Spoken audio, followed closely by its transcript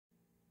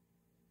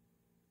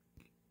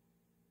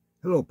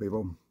Hello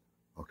people,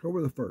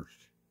 October the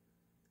 1st,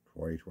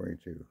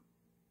 2022,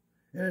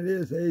 and it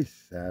is a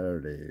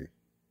Saturday.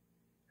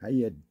 How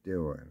you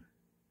doing?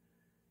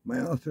 My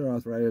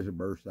osteoarthritis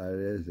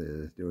bursitis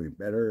is doing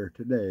better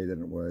today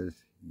than it was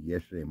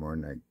yesterday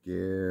morning, I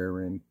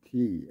guarantee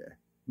you.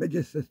 But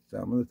just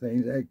some of the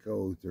things I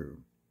go through.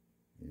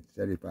 I'm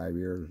 75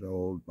 years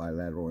old,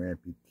 bilateral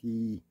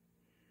amputee,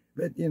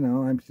 but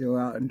I'm still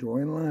out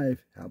enjoying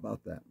life. How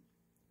about that?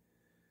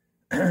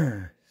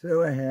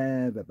 So I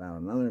have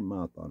about another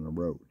month on the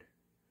road.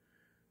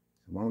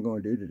 So what I'm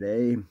going to do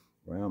today,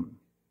 well, I'm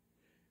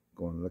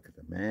going to look at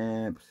the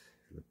maps,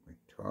 look at my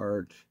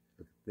charts,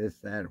 look at this,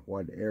 that,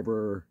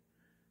 whatever,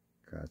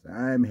 because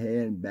I'm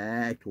heading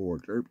back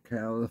towards Earp,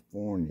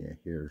 California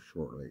here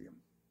shortly.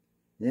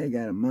 Yeah, I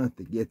got a month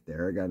to get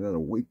there. I got another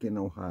week in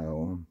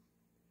Ohio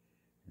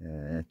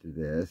after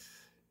this,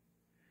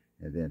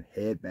 and then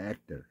head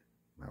back to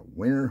my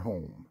winter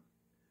home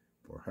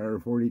for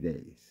 140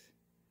 days.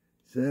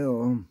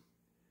 So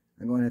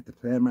I'm going to have to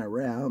plan my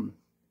route,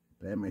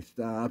 plan my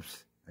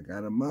stops. I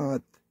got a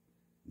month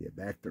to get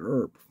back to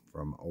Earp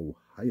from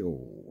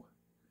Ohio.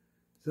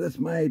 So that's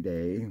my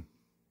day,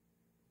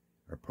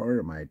 or part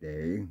of my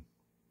day.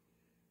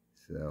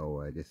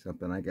 So just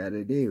something I got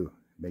to do.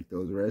 Make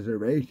those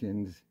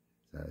reservations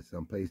so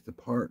someplace to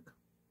park.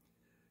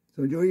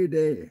 So enjoy your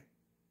day.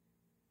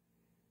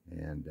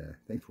 And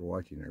thanks for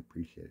watching. I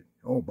appreciate it.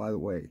 Oh, by the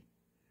way,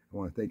 I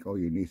want to thank all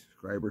you new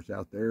subscribers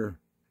out there.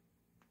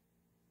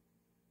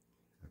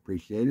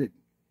 Appreciate it.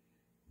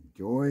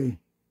 Enjoy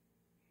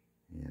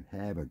and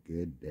have a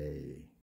good day.